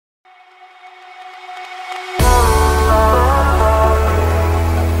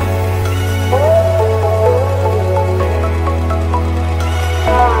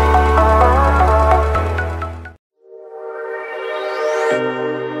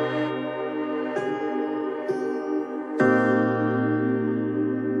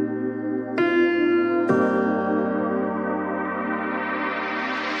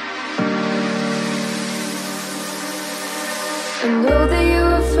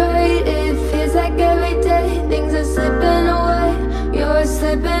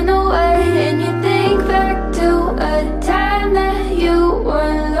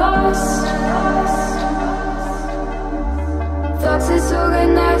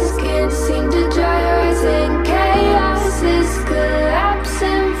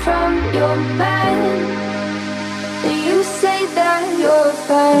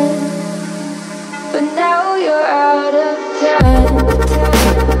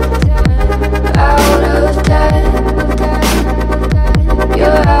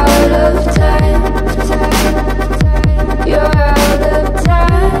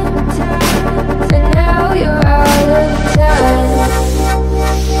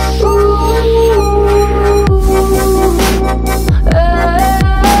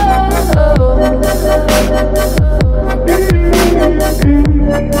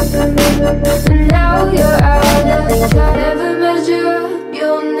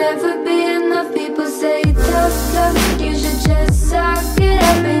never be enough. People say tough love, you should just suck it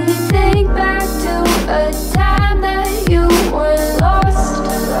up. And you think back to a time that you were lost.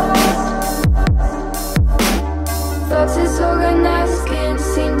 Thoughts is organized, can't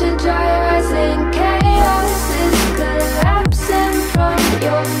seem to dry your eyes, and chaos is collapsing from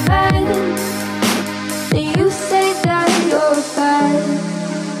your mind. You say that you're fine,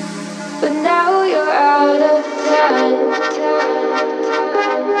 but now you're out of time.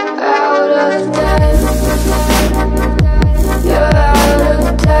 Out of time. You're out of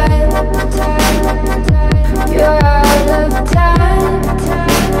time. You're out of time.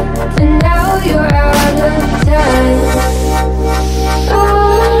 And now you're out of time. Oh,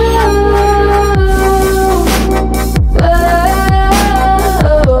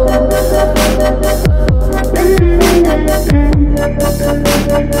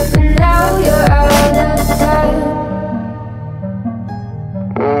 and now you're out of time.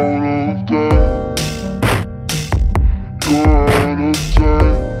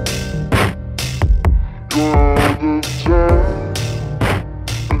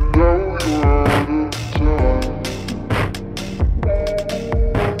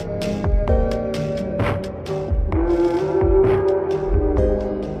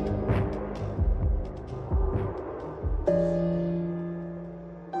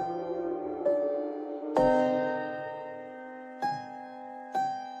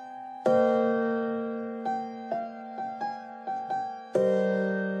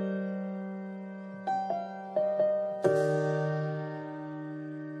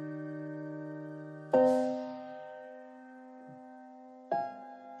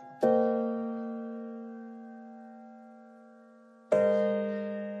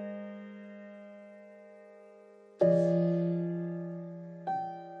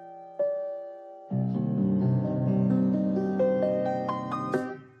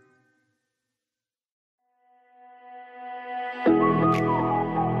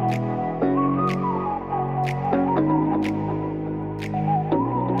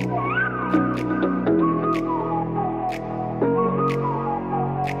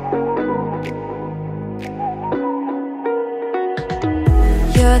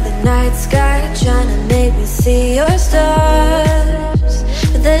 You're the night sky, trying to make me see your stars.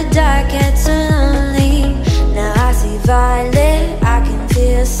 But the dark gets so lonely. Now I see violet, I can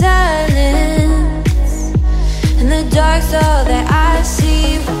feel silence. And the dark's all that I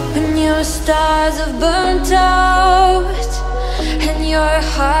see. When your stars have burnt out and your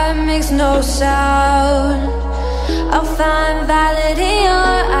heart makes no sound, I'll find violet in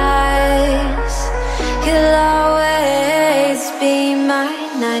your eyes. You'll always be my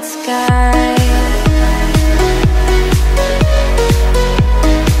night sky.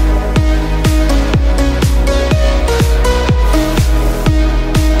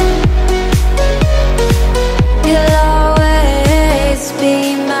 You'll always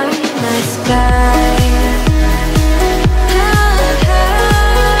be my night sky.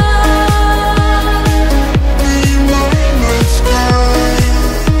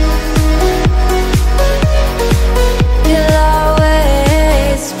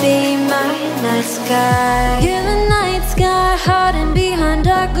 You're the night sky, hiding behind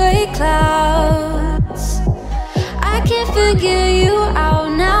dark gray clouds. I can't figure you out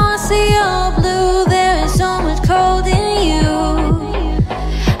now. I see your blue, there is so much cold in you.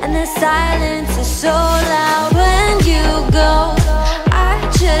 And the silence is so loud when you go. I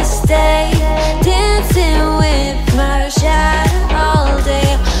just stay dancing with my shadow all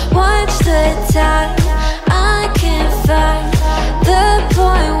day. Watch the time, I can't find the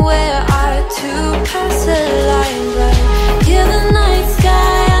point where to pass the line, but you're the night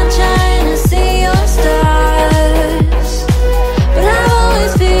sky, I'm trying to see your stars. But I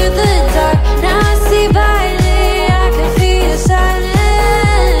always fear the dark, now I see violet, I can feel your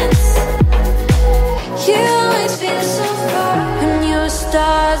silence. You always feel so far when your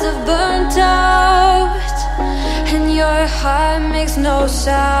stars have burnt out and your heart makes no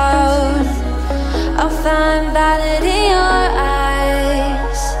sound. I'll find violet in your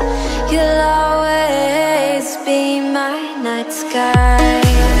eyes. You'll always be my night sky.